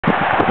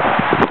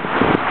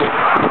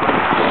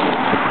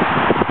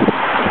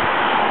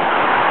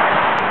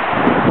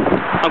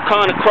I'm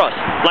coming across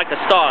like a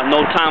star,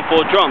 no time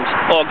for drums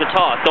or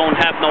guitar. Don't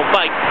have no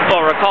bike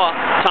or a car,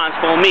 time's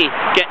for me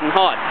getting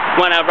hard.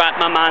 When I write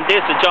my mind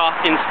is ajar,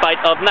 in spite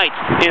of nights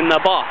in the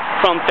bar.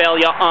 From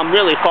failure I'm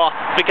really far,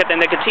 forget the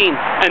nicotine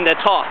and the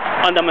tar.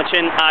 Under my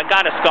chin I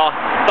got a scar,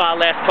 file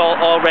last call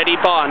already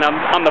barred.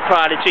 I'm the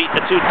Prodigy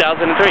of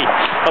 2003,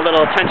 a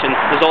little attention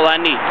is all I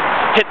need.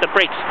 Hit the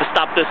brakes to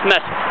stop this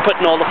mess,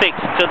 putting all the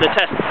fakes to the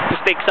test. The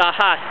stakes are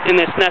high in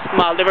this nest,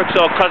 my lyrics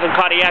are causing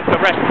cardiac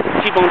arrest.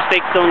 T-bone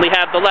stakes only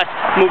have the less,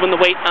 moving the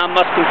weight I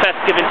must confess,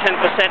 giving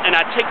 10% and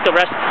I take the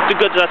rest. The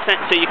goods are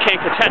sent so you can't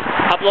contest.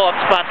 I blow up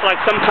spots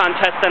like some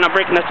contest and I'm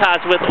breaking the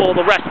ties with all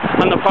the rest.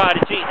 I'm the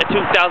Prodigy of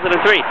 2003,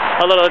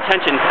 a little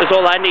attention is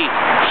all I need.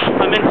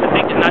 I'm into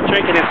thinking, not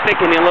drinking and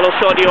sticking. A little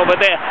shorty over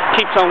there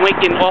keeps on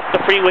winking off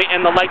the freeway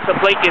and the lights are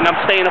blinking. I'm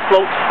staying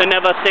afloat and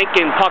never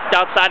sinking, parked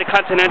outside of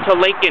Continental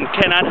Lincoln.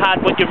 Cannot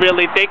hide what you're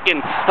really thinking.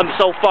 I'm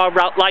so far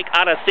out like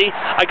Odyssey.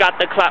 I got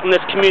the clout in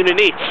this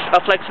community. I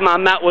flex my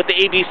mouth with the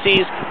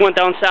ABCs. Went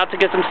down south to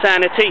get some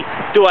sanity.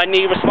 Do I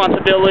need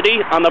responsibility?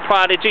 I'm the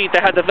Prodigy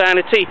that had the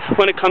vanity.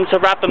 When it comes to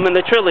rap, I'm in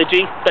the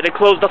Trilogy. Better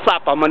close the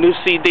flap on my new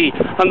CD.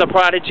 I'm the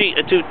Prodigy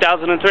of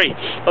 2003.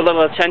 A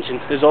little attention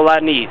is all I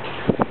need.